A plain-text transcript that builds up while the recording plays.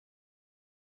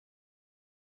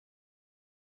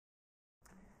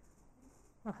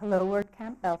Well, hello,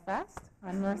 WordCamp Belfast.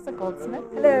 I'm Marissa Goldsmith.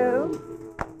 Hello.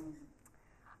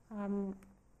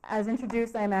 As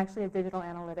introduced, I'm actually a digital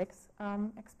analytics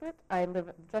expert. I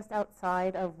live just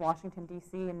outside of Washington,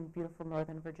 D.C. in beautiful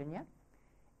Northern Virginia.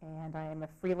 And I am a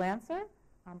freelancer,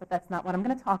 but that's not what I'm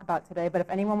going to talk about today. But if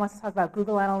anyone wants to talk about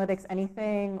Google Analytics,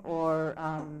 anything, or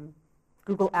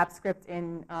Google Apps Script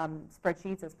in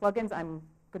spreadsheets as plugins, I'm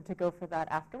good to go for that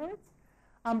afterwards.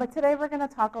 But today we're going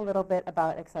to talk a little bit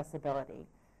about accessibility.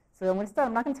 So I'm going to start.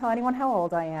 I'm not going to tell anyone how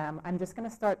old I am. I'm just going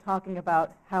to start talking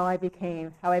about how I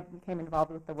became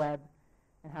involved with the web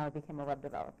and how I became a web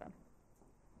developer.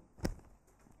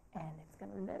 And it's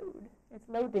going to load. It's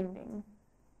loading.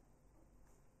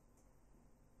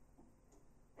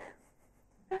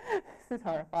 This is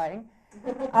horrifying.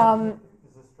 This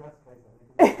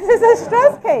is a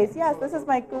stress case. Yes, this is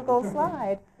my Google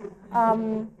slide.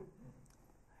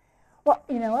 Well,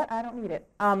 you know what? I don't need it.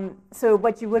 So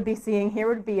what you would be seeing here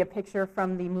would be a picture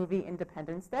from the movie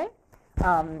Independence Day,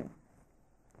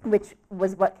 which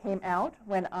was what came out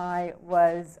when I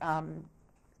was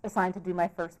assigned to do my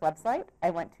first website. I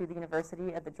went to the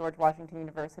university at the George Washington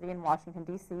University in Washington,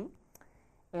 D.C.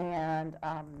 And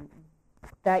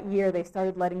that year they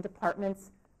started letting departments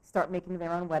start making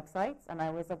their own websites. And I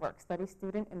was a work study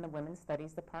student in the women's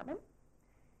studies department.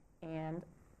 And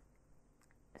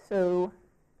so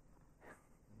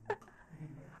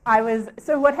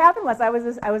what happened was I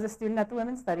was a student at the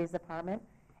Women's Studies Department,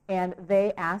 and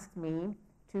they asked me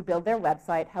to build their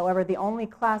website. However, the only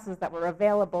classes that were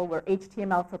available were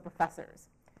HTML for professors.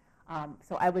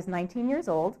 So I was 19 years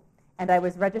old, and I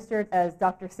was registered as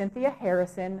Dr. Cynthia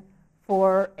Harrison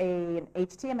for an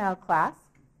HTML class.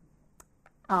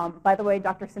 By the way,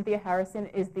 Dr. Cynthia Harrison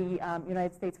is the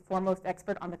United States' foremost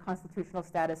expert on the constitutional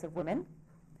status of women.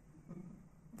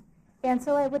 And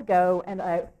so I would go, and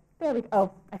there we go.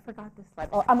 Oh, I forgot this slide.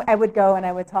 Oh, I would go and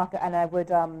I would talk and I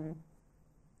would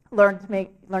learn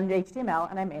HTML,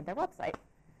 and I made their website.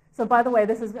 So by the way,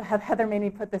 this is Heather made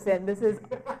me put this in. This is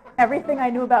everything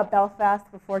I knew about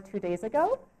Belfast before 2 days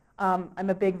ago. I'm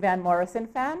a big Van Morrison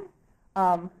fan.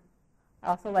 I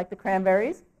also like the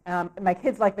Cranberries. My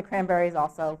kids like the Cranberries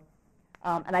also.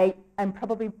 And I'm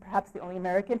probably perhaps the only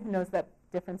American who knows that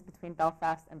difference between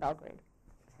Belfast and Belgrade.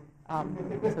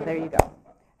 So there you go.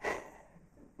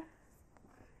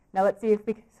 Now let's see if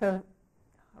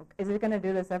is it going to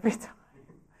do this every time?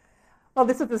 Well,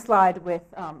 this is the slide with,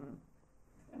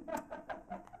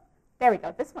 there we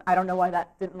go. This one, I don't know why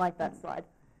that didn't like that slide.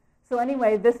 So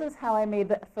anyway, this is how I made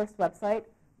the first website.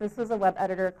 This was a web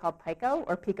editor called Pico,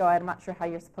 or Pico, I'm not sure how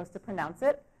you're supposed to pronounce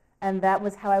it. And that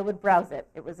was how I would browse it.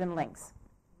 It was in links.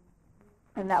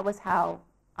 And that was how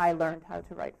I learned how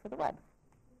to write for the web.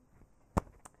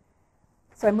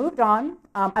 So I moved on.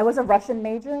 I was a Russian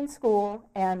major in school,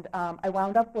 and I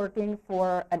wound up working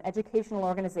for an educational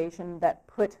organization that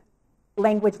put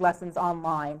language lessons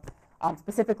online,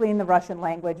 specifically in the Russian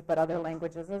language, but other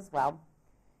languages as well.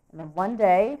 And then one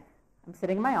day, I'm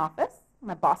sitting in my office.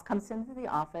 My boss comes into the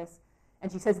office,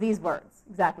 and she says these words,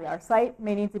 exactly, our site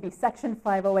may need to be Section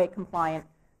 508 compliant.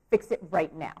 Fix it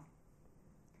right now.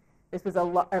 This was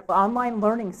an online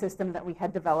learning system that we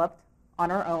had developed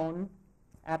on our own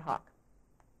ad hoc.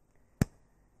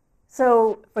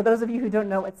 So for those of you who don't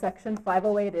know what Section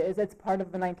 508 is, it's part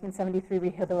of the 1973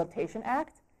 Rehabilitation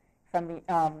Act. And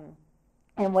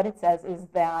what it says is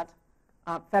that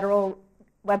federal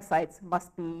websites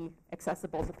must be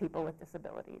accessible to people with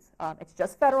disabilities. It's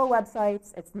just federal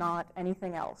websites. It's not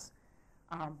anything else.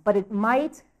 But it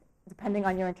might, depending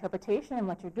on your interpretation and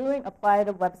what you're doing, apply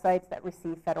to websites that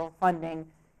receive federal funding.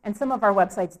 And some of our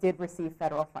websites did receive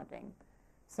federal funding.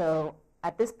 So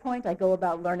at this point, I go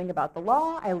about learning about the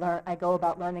law. I go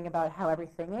about learning about how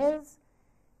everything is.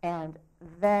 And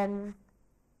then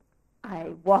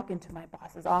I walk into my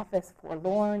boss's office,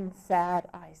 forlorn, sad,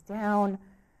 eyes down.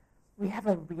 We have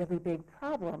a really big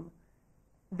problem.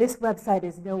 This website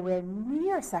is nowhere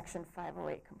near Section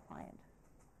 508 compliant.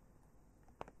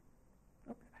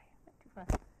 Oops, I went too far.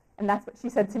 And that's what she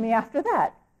said to me after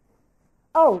that.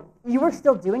 Oh, you were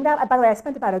still doing that? By the way, I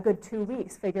spent about a good 2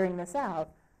 weeks figuring this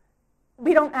out.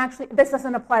 We don't actually, this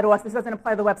doesn't apply to us. This doesn't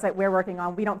apply to the website we're working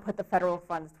on. We don't put the federal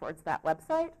funds towards that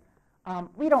website.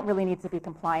 We don't really need to be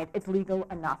compliant. It's legal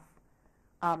enough.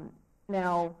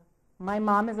 Now, my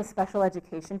mom is a special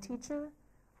education teacher.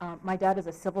 My dad is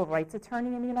a civil rights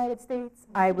attorney in the United States.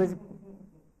 I was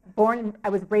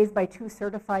raised by 2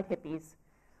 certified hippies.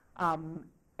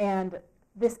 And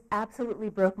this absolutely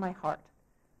broke my heart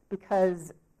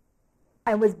because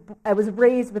I was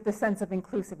raised with a sense of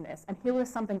inclusiveness, and here was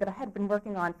something that I had been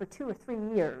working on for 2 or 3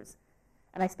 years,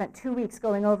 and I spent 2 weeks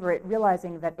going over it,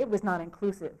 realizing that it was not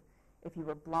inclusive. if you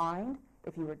were blind,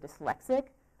 if you were dyslexic,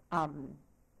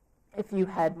 if you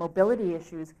had mobility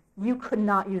issues, you could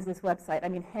not use this website. I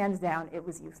mean, hands down, it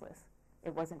was useless.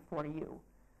 It wasn't for you.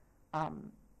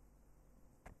 And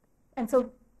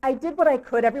so I did what I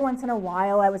could. Every once in a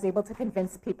while, I was able to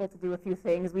convince people to do a few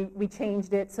things. We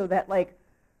changed it so that, like,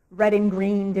 red and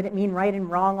green didn't mean right and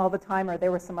wrong all the time, or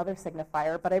there was some other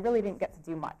signifier, but I really didn't get to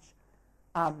do much.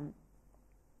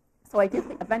 So I did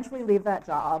eventually leave that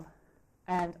job,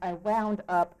 and I wound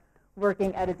up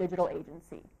working at a digital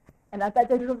agency. And at that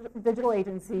digital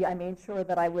agency, I made sure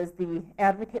that I was the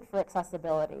advocate for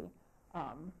accessibility.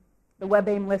 The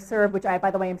WebAIM listserv, which I,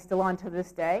 by the way, am still on to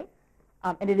this day,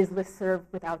 and it is listserv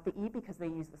without the E because they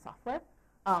use the software.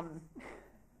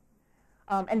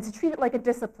 And to treat it like a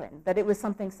discipline, that it was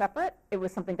something separate, it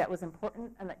was something that was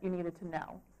important and that you needed to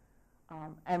know.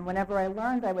 And whenever I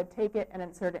learned, I would take it and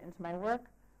insert it into my work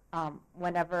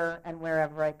whenever and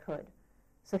wherever I could.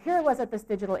 So here I was at this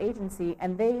digital agency,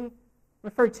 and they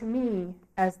referred to me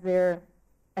as their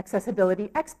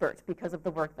accessibility expert because of the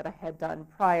work that I had done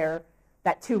prior,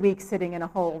 that 2 weeks sitting in a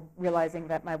hole realizing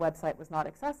that my website was not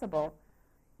accessible.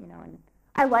 And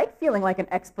I like feeling like an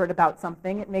expert about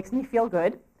something. It makes me feel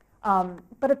good.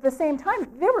 But at the same time,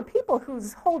 there were people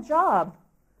whose whole job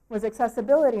was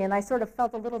accessibility, and I sort of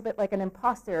felt a little bit like an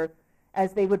imposter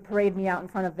as they would parade me out in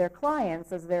front of their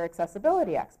clients as their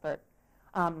accessibility expert.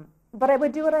 But I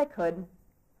would do what I could,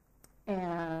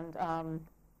 and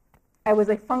I was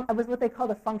what they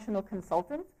called a functional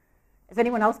consultant. Has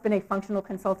anyone else been a functional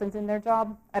consultant in their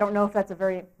job? I don't know if that's a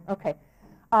very, okay.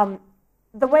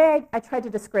 The way I tried to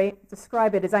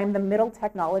describe it is I'm the middle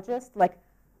technologist. Like,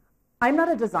 I'm not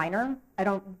a designer,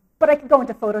 but I could go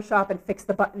into Photoshop and fix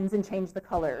the buttons and change the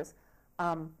colors.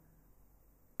 I'm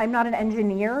not an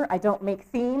engineer, I don't make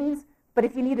themes, but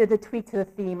if you needed a tweak to the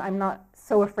theme, I'm not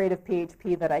so afraid of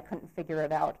PHP that I couldn't figure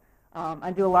it out.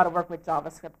 I do a lot of work with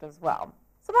JavaScript as well.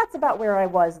 So that's about where I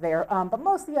was there, but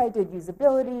mostly I did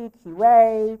usability,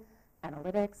 QA,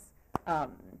 analytics,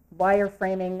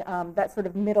 wireframing, that sort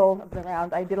of middle of the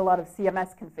round. I did a lot of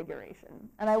CMS configuration,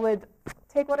 and I would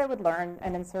take what I would learn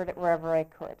and insert it wherever I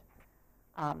could.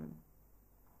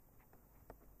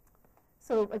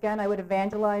 So again, I would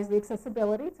evangelize the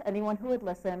accessibility to anyone who would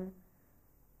listen,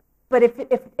 but if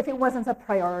it wasn't a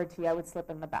priority, I would slip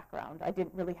in the background. I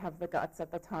didn't really have the guts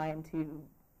at the time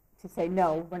to say,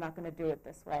 no, we're not going to do it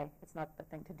this way. It's not the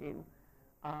thing to do.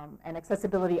 And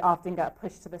accessibility often got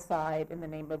pushed to the side in the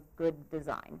name of good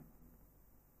design.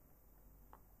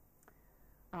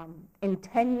 In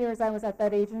 10 years I was at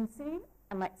that agency,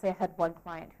 I might say I had one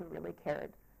client who really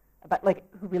cared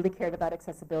about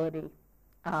accessibility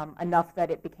enough that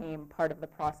it became part of the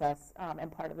process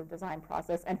and part of the design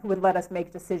process, and who would let us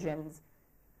make decisions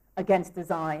against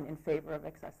design in favor of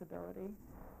accessibility.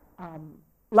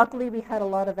 Luckily, we had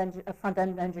a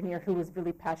front-end engineer who was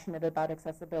really passionate about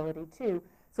accessibility too.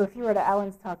 So if you were to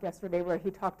Alan's talk yesterday where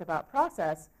he talked about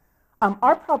process,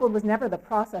 our problem was never the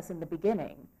process in the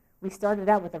beginning. We started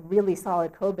out with a really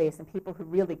solid code base and people who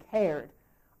really cared.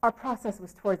 Our process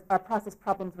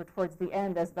problems were towards the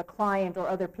end, as the client or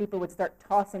other people would start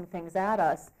tossing things at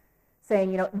us,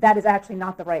 saying, that is actually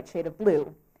not the right shade of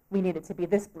blue. We need it to be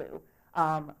this blue.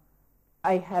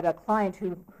 I had a client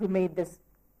who made this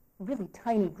really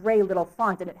tiny gray little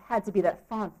font, and it had to be that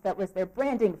font that was their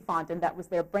branding font, and that was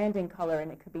their branding color,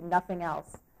 and it could be nothing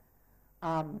else.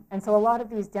 And so a lot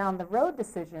of these down the road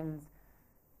decisions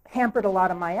hampered a lot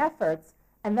of my efforts.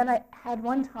 And then I had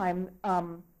one time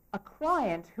a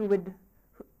client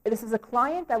this is a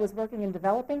client that was working in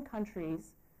developing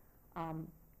countries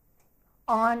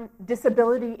on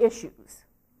disability issues.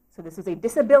 So this was a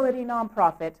disability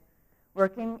nonprofit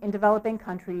working in developing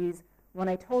countries. When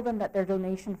I told them that their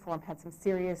donation form had some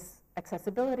serious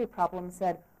accessibility problems,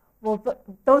 said, well,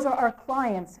 those are our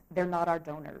clients, they're not our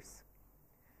donors.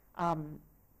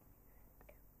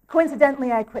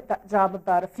 Coincidentally, I quit that job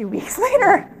about a few weeks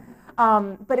later,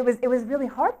 but it was really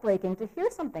heartbreaking to hear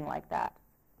something like that.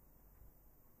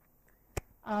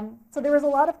 So there was a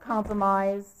lot of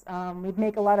compromise. We'd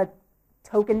make a lot of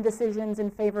token decisions in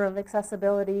favor of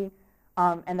accessibility,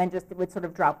 and then just it would sort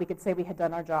of drop. We could say we had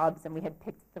done our jobs and we had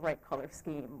picked the right color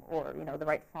scheme or the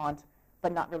right font,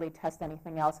 but not really test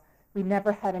anything else. We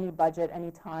never had any budget,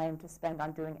 any time to spend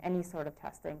on doing any sort of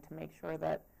testing to make sure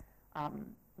that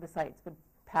the sites would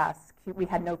pass. We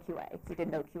had no QA. We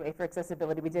did no QA for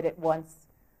accessibility. We did it once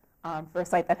for a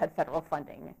site that had federal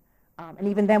funding. And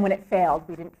even then, when it failed,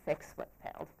 we didn't fix what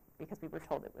failed because we were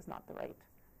told it was not the right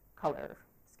color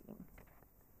scheme.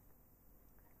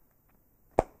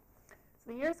 So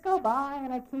the years go by,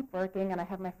 and I keep working, and I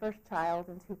have my first child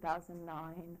in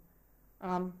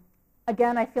 2009.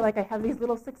 again, I feel like I have these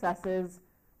little successes,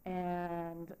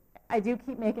 and I do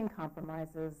keep making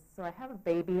compromises. So I have a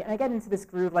baby, and I get into this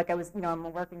groove like I'm a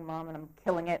working mom, and I'm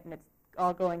killing it, and it's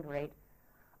all going great.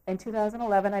 In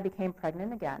 2011, I became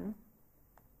pregnant again,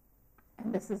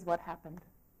 and this is what happened.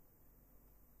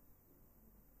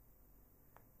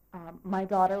 My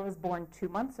daughter was born 2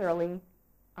 months early,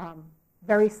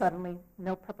 very suddenly,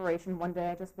 no preparation. One day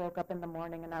I just woke up in the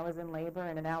morning and I was in labor,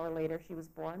 and an hour later she was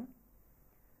born.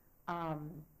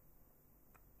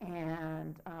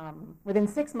 Within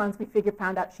 6 months, we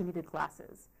found out she needed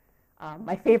glasses.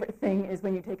 My favorite thing is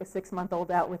when you take a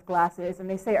 6-month-old out with glasses and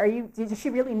they say, does she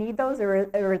really need those, or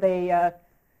are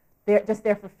they're just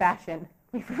there for fashion?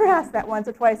 We've been asked that once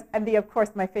or twice. And of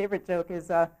course, my favorite joke is,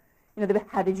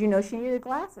 how did you know she needed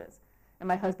glasses? And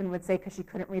my husband would say, because she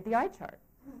couldn't read the eye chart.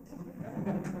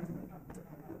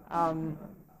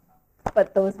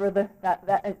 But those were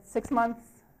at 6 months,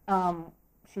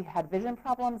 she had vision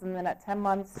problems, and then at 10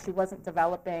 months, she wasn't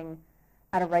developing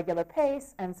at a regular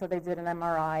pace, and so they did an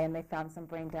MRI, and they found some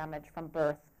brain damage from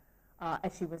birth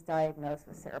as she was diagnosed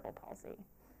with cerebral palsy.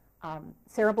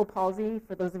 Cerebral palsy,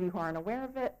 for those of you who aren't aware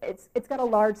of it, it's got a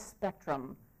large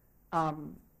spectrum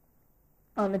on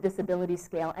the disability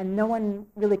scale, and no one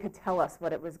really could tell us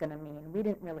what it was going to mean. We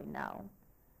didn't really know.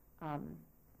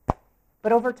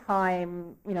 But over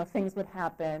time, things would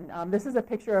happen. This is a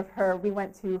picture of her. We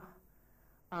went to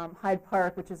Hyde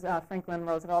Park, which is Franklin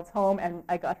Roosevelt's home, and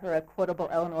I got her a quotable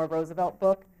Eleanor Roosevelt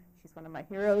book. She's one of my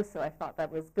heroes, so I thought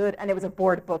that was good. And it was a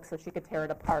board book, so she could tear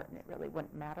it apart, and it really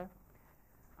wouldn't matter.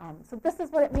 So this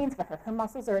is what it means for her. Her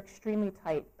muscles are extremely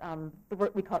tight. The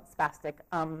word, we call it spastic.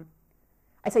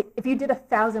 I say, if you did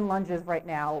 1,000 lunges right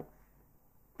now,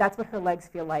 that's what her legs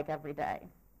feel like every day.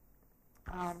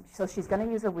 So she's going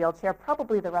to use a wheelchair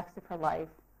probably the rest of her life.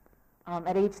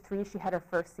 At age 3, she had her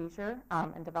first seizure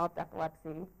and developed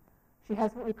epilepsy. She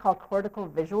has what we call cortical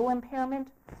visual impairment.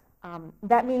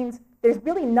 That means there's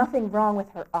really nothing wrong with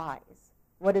her eyes.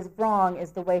 What is wrong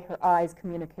is the way her eyes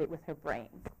communicate with her brain.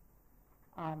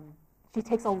 She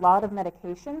takes a lot of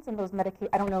medications, and those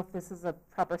I don't know if this is a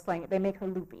proper slang. They make her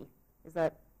loopy. Is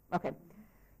that okay?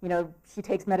 She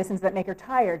takes medicines that make her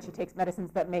tired. She takes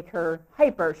medicines that make her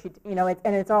hyper.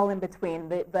 And it's all in between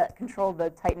that control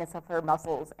the tightness of her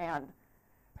muscles and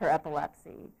her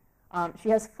epilepsy. She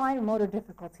has fine motor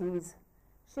difficulties.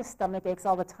 She has stomach aches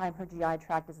all the time. Her GI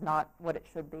tract is not what it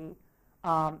should be.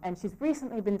 And she's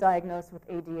recently been diagnosed with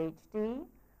ADHD.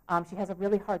 She has a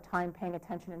really hard time paying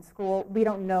attention in school. We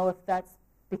don't know if that's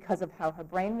because of how her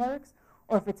brain works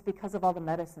or if it's because of all the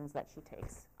medicines that she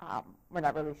takes. We're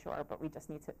not really sure, but we just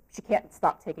need to, she can't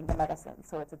stop taking the medicine,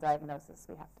 so it's a diagnosis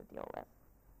we have to deal with.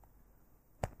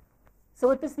 So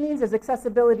what this means is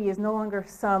accessibility is no longer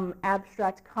some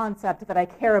abstract concept that I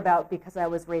care about because I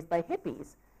was raised by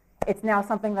hippies. It's now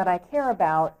something that I care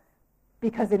about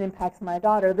because it impacts my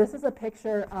daughter. This is a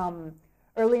picture,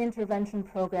 early intervention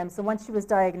program. So once she was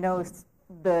diagnosed,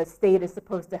 the state is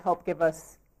supposed to help give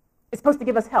us, it's supposed to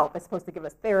give us help. It's supposed to give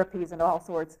us therapies and all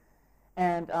sorts.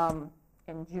 And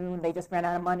in June, they just ran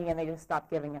out of money and they just stopped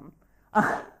giving them.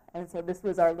 And so this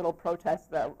was our little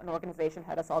protest. An organization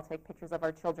had us all take pictures of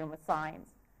our children with signs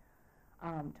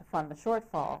to fund the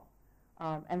shortfall.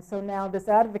 And so now this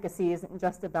advocacy isn't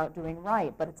just about doing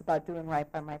right, but it's about doing right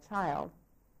by my child.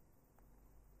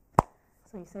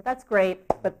 So you say, that's great,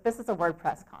 but this is a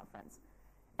WordPress conference.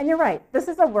 And you're right, this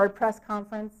is a WordPress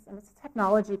conference, and it's a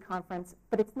technology conference,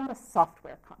 but it's not a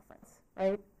software conference,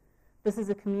 right? This is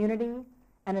a community,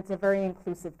 and it's a very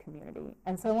inclusive community.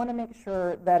 And so I want to make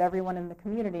sure that everyone in the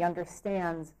community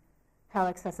understands how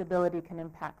accessibility can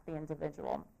impact the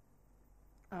individual.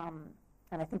 And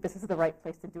I think this is the right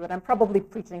place to do it. I'm probably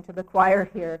preaching to the choir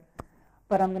here,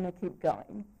 but I'm going to keep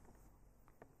going.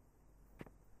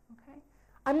 Okay.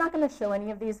 I'm not going to show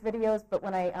any of these videos, but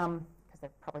when I, because they're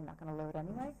probably not going to load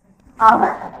anyway.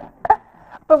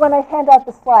 But when I hand out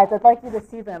the slides, I'd like you to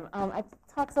see them.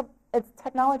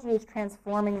 Technology is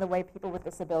transforming the way people with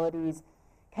disabilities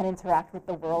can interact with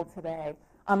the world today.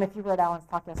 If you were at Alan's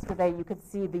talk yesterday, you could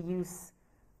see the use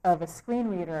of a screen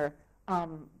reader.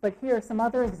 But here are some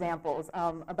other examples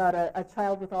about a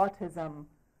child with autism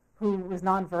who was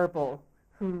nonverbal,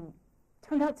 who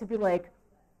turned out to be like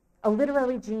a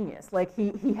literary genius. Like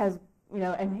he has,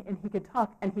 and he could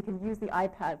talk, and he can use the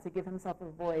iPad to give himself a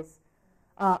voice.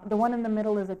 The one in the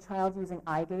middle is a child using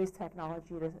eye gaze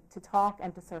technology to talk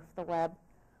and to surf the web.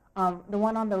 The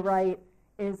one on the right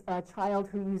is a child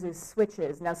who uses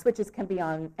switches. Now, switches can be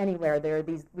on anywhere. There are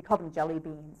these, we call them jelly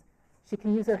beans. She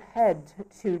can use her head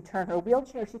to turn her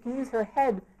wheelchair. She can use her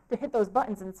head to hit those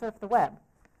buttons and surf the web.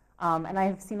 And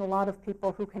I've seen a lot of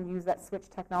people who can use that switch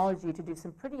technology to do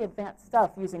some pretty advanced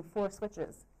stuff using 4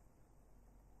 switches.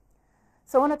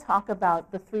 So I want to talk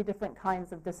about the 3 different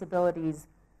kinds of disabilities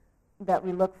that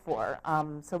we look for.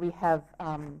 So we have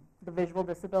the visual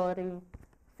disability,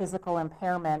 physical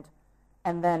impairment,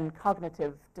 and then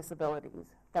cognitive disabilities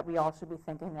that we all should be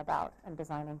thinking about and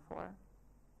designing for.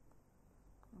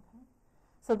 Okay.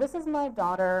 So this is my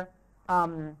daughter.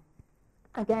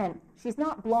 Again, she's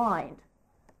not blind,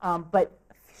 but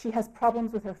she has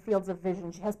problems with her fields of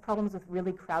vision. She has problems with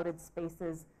really crowded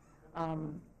spaces.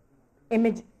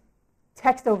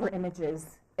 Text over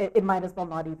images, it might as well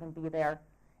not even be there.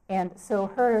 And so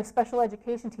her special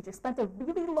education teacher spent a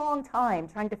really long time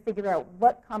trying to figure out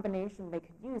what combination they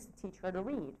could use to teach her to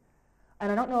read.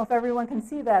 And I don't know if everyone can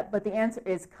see that, but the answer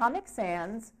is Comic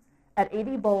Sans at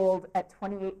 80 bold at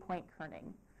 28 point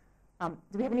kerning.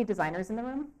 Do we have any designers in the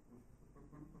room?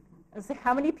 So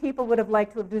how many people would have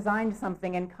liked to have designed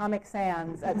something in Comic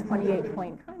Sans at 28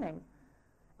 point kerning?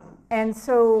 And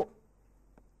so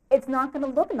it's not going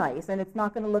to look nice and it's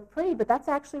not going to look pretty, but that's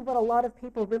actually what a lot of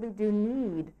people really do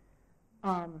need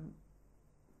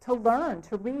to learn,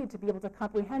 to read, to be able to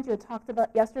comprehend. You had talked about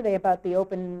yesterday about the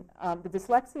the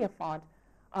dyslexia font.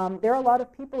 There are a lot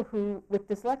of people who, with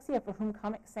dyslexia, for whom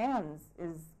Comic Sans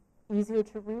is easier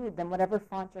to read than whatever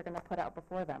font you're going to put out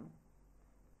before them.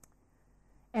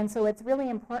 And so it's really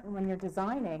important when you're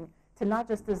designing to not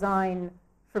just design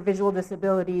for visual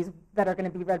disabilities that are going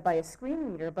to be read by a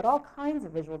screen reader, but all kinds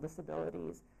of visual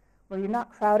disabilities, where you're not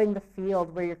crowding the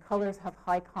field, where your colors have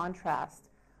high contrast,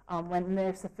 when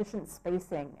there's sufficient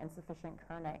spacing and sufficient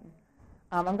kerning.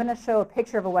 I'm going to show a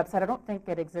picture of a website. I don't think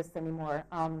it exists anymore.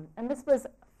 And this was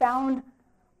found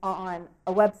on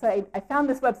a website. I found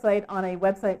this website on a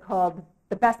website called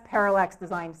the Best Parallax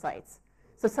Design Sites.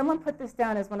 So someone put this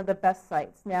down as one of the best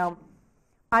sites. Now,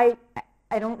 I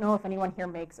don't know if anyone here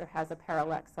makes or has a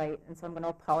parallax site, and so I'm going to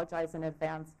apologize in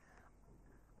advance.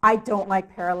 I don't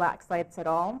like parallax sites at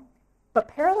all, but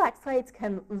parallax sites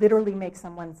can literally make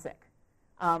someone sick.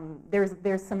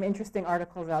 There's some interesting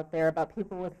articles out there about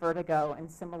people with vertigo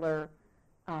and similar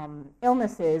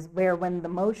illnesses where when the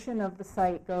motion of the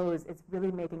site goes, it's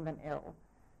really making them ill.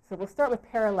 So we'll start with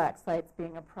parallax sites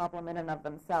being a problem in and of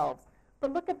themselves.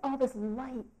 But look at all this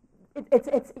light.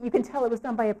 You can tell it was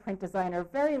done by a print designer,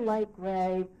 very light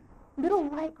gray, little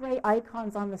light gray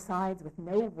icons on the sides with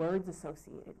no words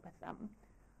associated with them.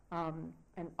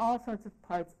 And all sorts of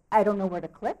parts. I don't know where to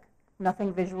click.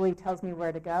 Nothing visually tells me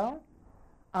where to go.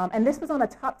 And this was on a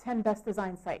top 10 best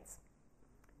design sites.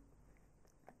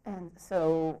 And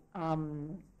so,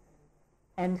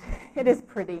 and it is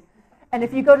pretty. And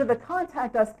if you go to the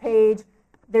Contact Us page,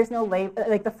 there's no label,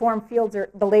 like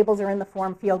the labels are in the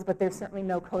form fields, but there's certainly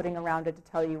no coding around it to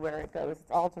tell you where it goes. It's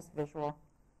all just visual.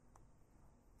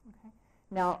 Okay.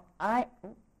 Now I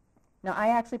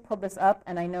actually pulled this up,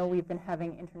 and I know we've been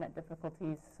having internet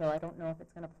difficulties, so I don't know if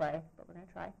it's going to play, but we're going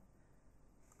to try.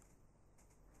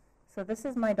 So this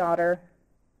is my daughter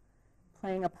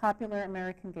playing a popular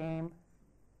American game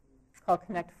called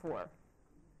Connect 4.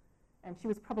 And she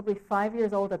was probably 5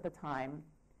 years old at the time.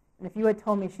 And if you had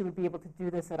told me she would be able to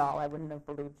do this at all, I wouldn't have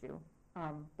believed you.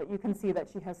 But you can see that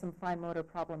she has some fine motor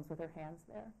problems with her hands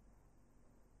there.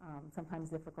 Sometimes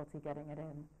difficulty getting it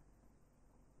in.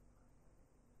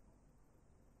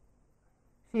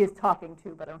 She is talking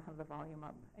too, but I don't have the volume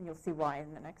up. And you'll see why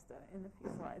in the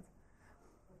few slides.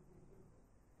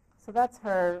 So that's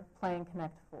her playing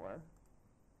Connect 4.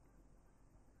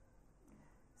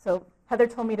 So Heather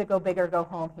told me to go big or go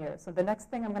home here. So the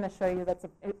next thing I'm going to show you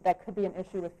that could be an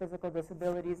issue with physical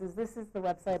disabilities is this is the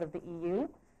website of the EU,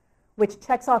 which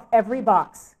checks off every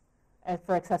box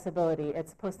for accessibility. It's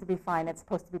supposed to be fine. It's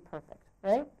supposed to be perfect,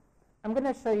 right? I'm going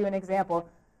to show you an example.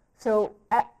 So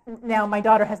now my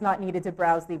daughter has not needed to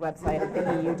browse the website of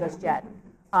the EU just yet.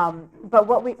 But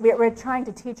what we're trying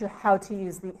to teach her how to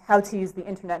use the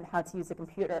internet and how to use a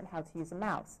computer and how to use a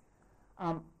mouse.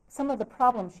 Some of the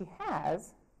problems she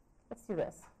has. Let's do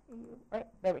this. Right,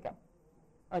 there we go.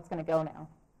 Oh, it's going to go now.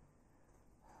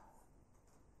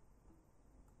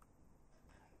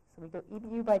 So we go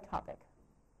EBU by topic.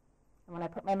 And when I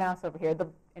put my mouse over here, the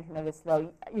internet is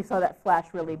slow. You saw that flash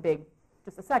really big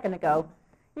just a second ago.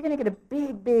 You're going to get a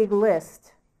big, big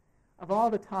list of all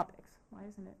the topics. Why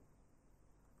isn't it?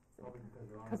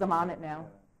 Because I'm on it now.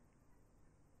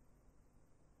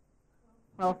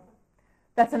 Well,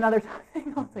 that's another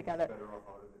thing altogether.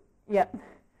 Yep.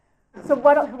 So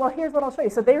here's what I'll show you.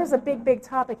 So there's a big, big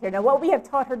topic here. Now, what we have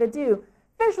taught her to do,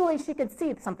 visually she could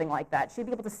see something like that. She'd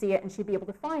be able to see it and she'd be able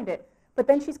to find it. But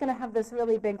then she's going to have this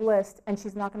really big list and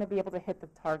she's not going to be able to hit the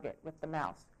target with the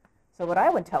mouse. So what I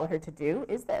would tell her to do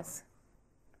is this.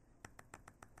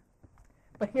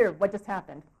 But here, what just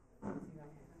happened?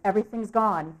 Everything's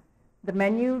gone. The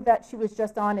menu that she was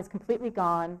just on is completely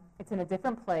gone. It's in a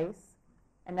different place.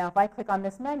 And now if I click on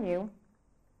this menu,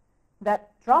 that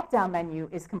drop-down menu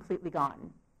is completely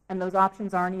gone. And those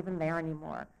options aren't even there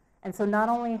anymore. And so not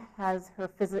only has her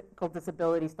physical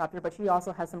disability stopped her, but she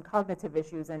also has some cognitive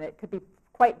issues, and it could be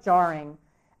quite jarring.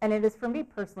 And it is, for me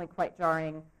personally, quite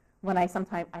jarring when I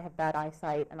have bad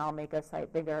eyesight, and I'll make a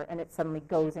site bigger, and it suddenly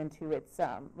goes into its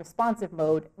responsive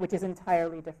mode, which is an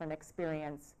entirely different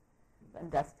experience than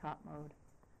desktop mode.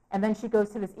 And then she goes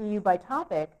to this EU by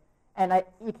topic, and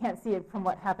you can't see it from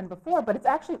what happened before, but it's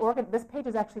actually this page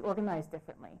is actually organized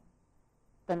differently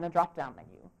than the drop-down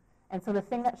menu. And so the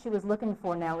thing that she was looking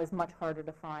for now is much harder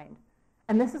to find.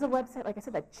 And this is a website, like I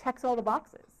said, that checks all the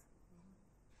boxes.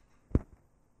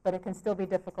 But it can still be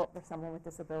difficult for someone with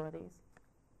disabilities.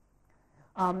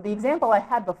 The example I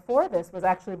had before this was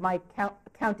actually my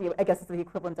county, I guess it's the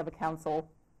equivalent of a council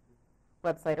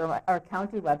website, or our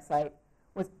county website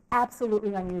was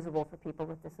absolutely unusable for people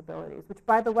with disabilities, which,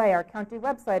 by the way, our county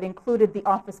website included the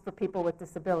Office for People with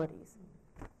Disabilities.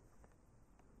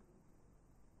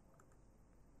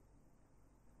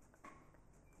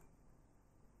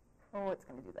 Oh, it's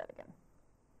going to do that again.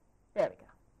 There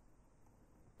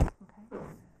we go. Okay.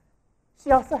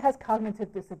 She also has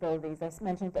cognitive disabilities. I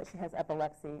mentioned that she has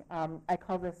epilepsy. I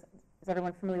call this, is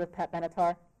everyone familiar with Pat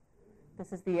Benatar?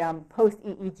 This is the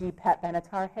post-EEG Pat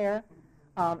Benatar hair.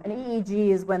 And EEG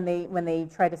is when they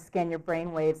try to scan your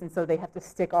brain waves, and so they have to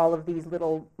stick all of these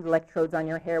little electrodes on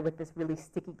your hair with this really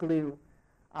sticky glue.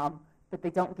 But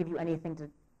they don't give you anything to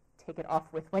take it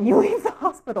off with when you leave the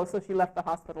hospital, so she left the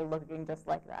hospital looking just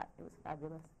like that. It was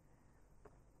fabulous.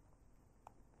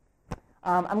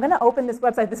 I'm going to open this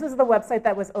website. This was the website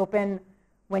that was open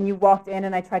when you walked in,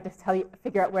 and I tried to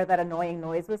figure out where that annoying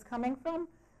noise was coming from.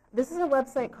 This is a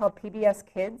website called PBS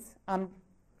Kids.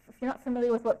 If you're not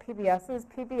familiar with what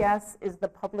PBS is the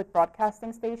public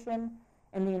broadcasting station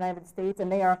in the United States,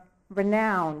 and they are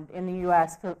renowned in the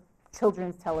US for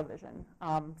children's television.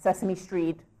 Sesame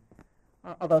Street,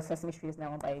 although Sesame Street is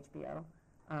now owned by HBO.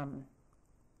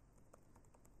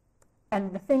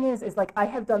 And the thing is like I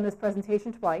have done this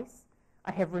presentation twice.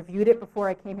 I have reviewed it before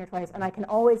I came here twice, and I can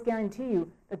always guarantee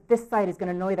you that this site is going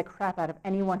to annoy the crap out of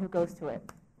anyone who goes to it.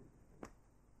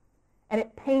 And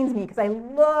it pains me because I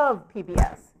love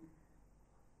PBS.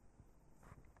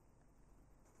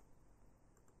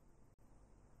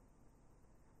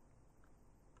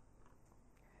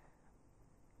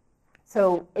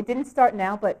 So it didn't start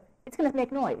now, but it's going to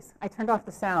make noise. I turned off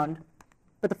the sound.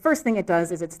 But the first thing it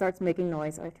does is it starts making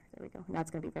noise. Oh, there we go. Now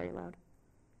it's going to be very loud.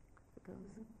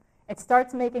 It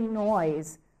starts making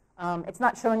noise. It's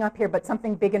not showing up here, but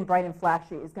something big and bright and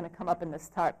flashy is going to come up in this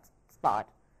start spot.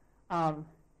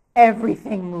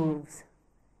 Everything moves.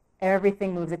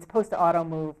 Everything moves. It's supposed to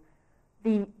auto-move.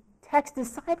 The text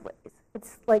is sideways.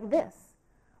 It's like this.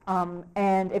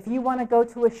 And if you want to go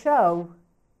to a show,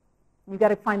 you've got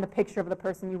to find the picture of the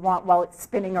person you want while it's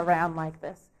spinning around like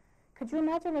this. Could you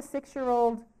imagine a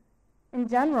 6-year-old in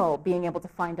general being able to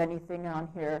find anything on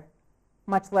here,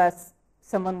 much less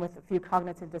someone with a few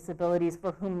cognitive disabilities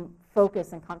for whom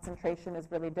focus and concentration is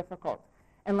really difficult?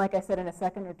 And like I said, in a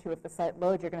second or two, if the site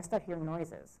loads, you're going to start hearing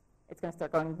noises. It's going to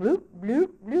start going bloop, bloop,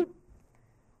 bloop.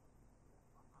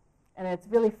 And it's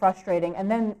really frustrating. And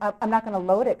then I'm not going to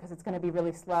load it because it's going to be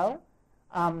really slow.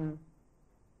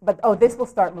 But this will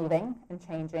start moving and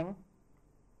changing.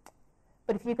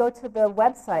 But if you go to the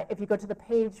website, if you go to the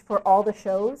page for all the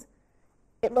shows,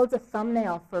 it loads a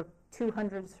thumbnail for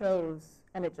 200 shows,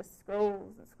 and it just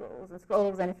scrolls and scrolls and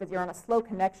scrolls. And if you're on a slow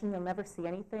connection, you'll never see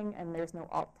anything, and there's no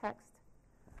alt text.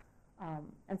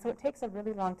 And so it takes a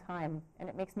really long time, and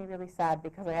it makes me really sad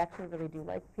because I actually really do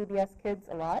like PBS Kids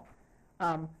a lot.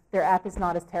 Their app is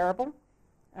not as terrible.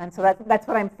 And so that's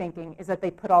what I'm thinking, is that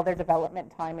they put all their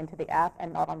development time into the app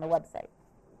and not on the website.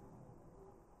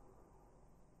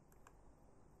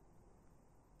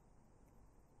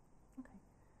 Okay.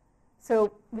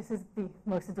 So this is the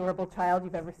most adorable child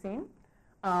you've ever seen.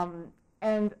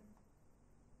 And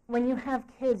when you have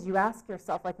kids, you ask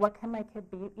yourself, like, what can my kid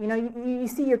be? You know, you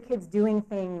see your kids doing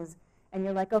things, and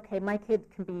you're like, okay, my kid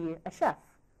can be a chef,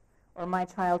 or my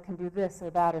child can do this or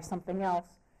that or something else.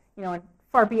 You know, and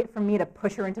far be it from me to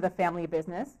push her into the family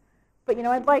business, but you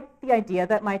know, I'd like the idea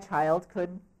that my child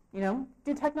could, you know,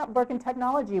 work in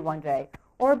technology one day,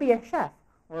 or be a chef,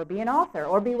 or be an author,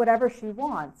 or be whatever she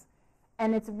wants.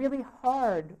 And it's really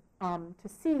hard to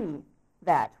see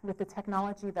that with the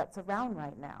technology that's around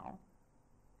right now.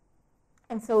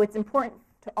 And so it's important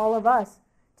to all of us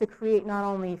to create not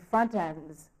only front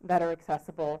ends that are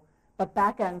accessible, but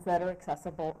back ends that are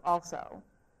accessible also.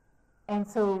 And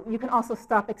so you can also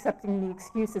stop accepting the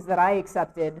excuses that I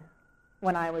accepted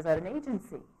when I was at an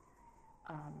agency.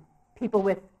 People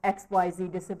with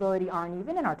XYZ disability aren't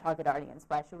even in our target audience.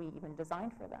 Why should we even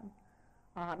design for them?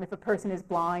 If a person is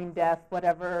blind, deaf,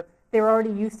 whatever, they're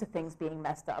already used to things being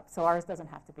messed up, so ours doesn't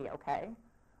have to be okay.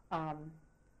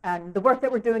 And the work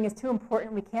that we're doing is too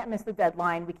important. We can't miss the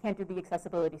deadline. We can't do the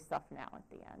accessibility stuff now at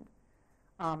the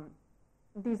end.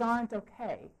 These aren't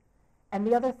okay. And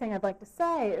the other thing I'd like to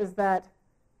say is that,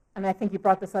 and I think you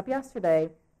brought this up yesterday,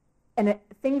 and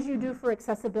things you do for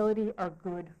accessibility are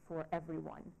good for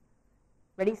everyone.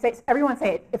 Ready? Everyone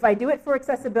say it. If I do it for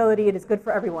accessibility, it is good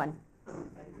for everyone.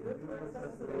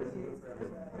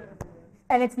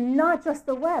 And it's not just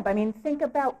the web. I mean, think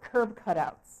about curb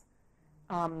cutouts,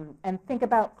 and think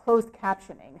about closed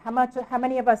captioning. How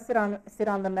many of us sit on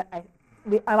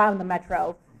the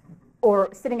metro,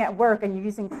 or sitting at work and you're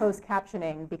using closed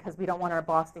captioning because we don't want our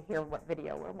boss to hear what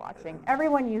video we're watching?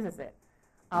 Everyone uses it.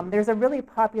 There's a really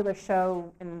popular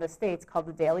show in the States called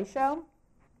The Daily Show.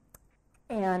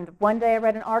 And one day I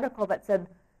read an article that said,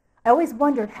 I always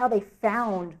wondered how they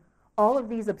found all of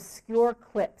these obscure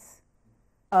clips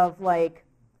of like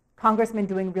congressmen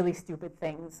doing really stupid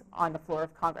things on the floor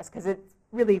of Congress, because it's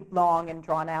really long and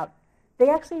drawn out. They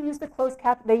actually used this closed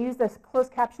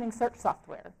captioning search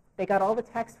software. They got all the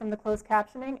text from the closed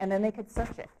captioning, and then they could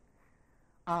search it.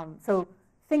 So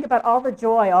think about all the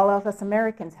joy all of us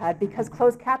Americans had because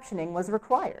closed captioning was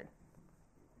required.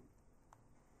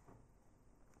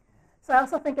 So I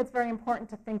also think it's very important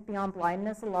to think beyond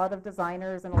blindness. A lot of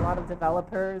designers and a lot of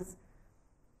developers,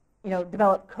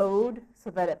 develop code so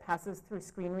that it passes through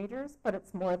screen readers, but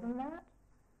it's more than that.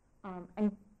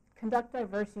 And conduct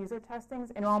diverse user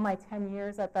testings. In all my 10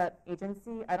 years at that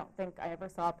agency, I don't think I ever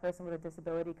saw a person with a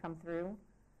disability come through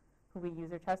who we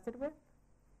user tested with.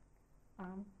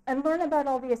 And learn about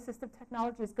all the assistive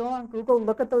technologies. Go on Google,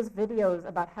 look at those videos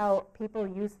about how people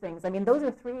use things. I mean, those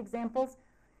are 3 examples.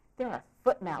 There are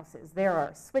foot mouses, there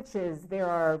are switches, there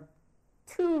are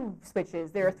 2 switches,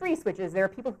 there are 3 switches, there are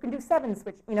people who can do 7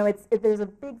 switches. There's a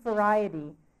big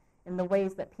variety in the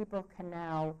ways that people can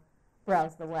now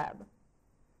browse the web.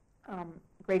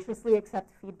 Graciously accept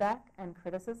feedback and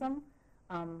criticism.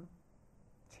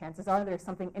 Chances are there's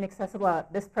something inaccessible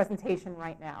about this presentation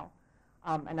right now.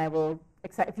 And I will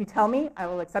accept, if you tell me, I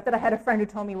will accept it. I had a friend who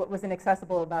told me what was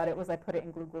inaccessible about it was I put it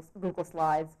in Google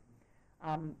Slides,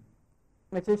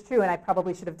 which is true, and I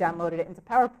probably should have downloaded it into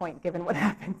PowerPoint given what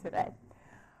happened today.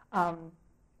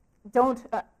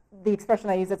 The expression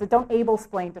I use is don't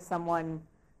able-splain to someone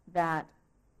that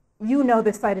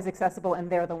this site is accessible and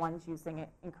they're the ones using it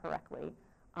incorrectly.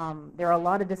 There are a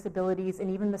lot of disabilities,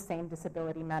 and even the same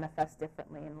disability manifests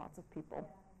differently in lots of people.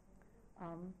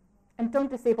 And don't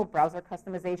disable browser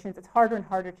customizations. It's harder and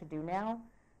harder to do now,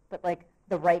 but like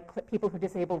the right-click, people who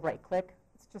disable right-click,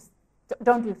 it's just,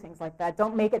 don't do things like that.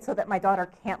 Don't make it so that my daughter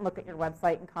can't look at your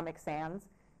website in Comic Sans.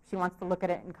 If she wants to look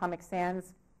at it in Comic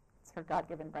Sans, it's her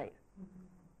God-given right.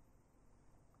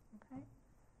 Okay.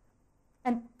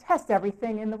 And test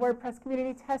everything in the WordPress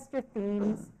community. Test your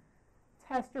themes,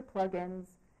 test your plugins,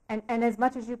 and as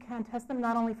much as you can, test them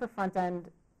not only for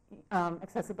front-end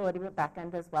accessibility, but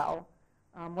back-end as well.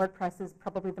 WordPress is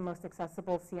probably the most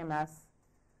accessible CMS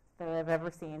that I've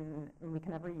ever seen and we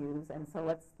can ever use, and so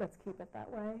let's keep it that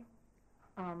way.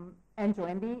 And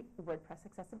join the WordPress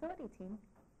accessibility team.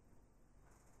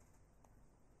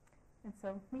 And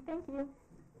so we thank you.